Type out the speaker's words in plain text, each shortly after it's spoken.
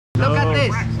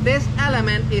This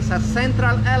element is a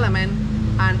central element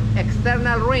and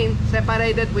external ring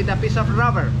separated with a piece of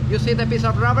rubber. You see the piece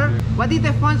of rubber? What is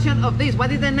the function of this?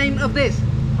 What is the name of this?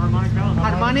 Harmonic balance.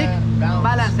 Harmonic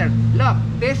balancer. Look,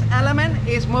 this element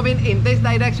is moving in this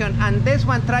direction and this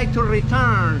one try to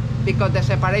return because the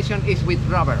separation is with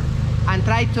rubber and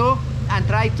try to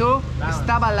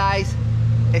stabilize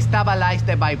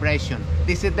the vibration.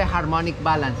 This is the harmonic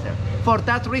balancer. For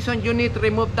that reason, you need to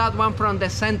remove that one from the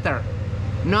center.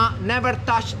 No, never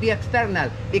touch the external,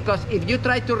 because if you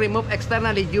try to remove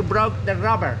externally, you broke the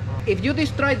rubber. If you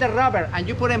destroy the rubber and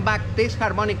you put in back this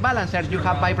harmonic balancer, you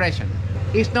have vibration.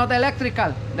 It's not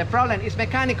electrical, the problem is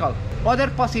mechanical. Other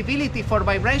possibility for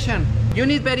vibration, you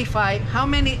need to verify how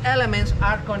many elements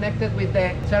are connected with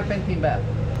the serpentine bell.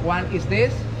 One is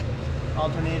this,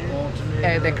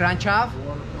 Alternator. the crankshaft,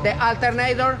 the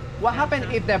alternator. What happens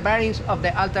if the bearings of the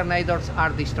alternators are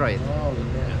destroyed? Oh,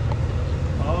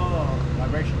 yeah. Oh,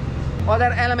 vibration.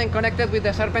 Other element connected with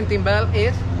the serpentine bell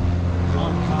is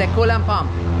the coolant pump.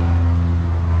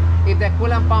 If the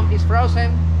coolant pump is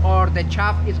frozen or the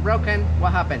shaft is broken,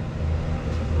 what happened?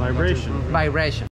 Vibration. Vibration.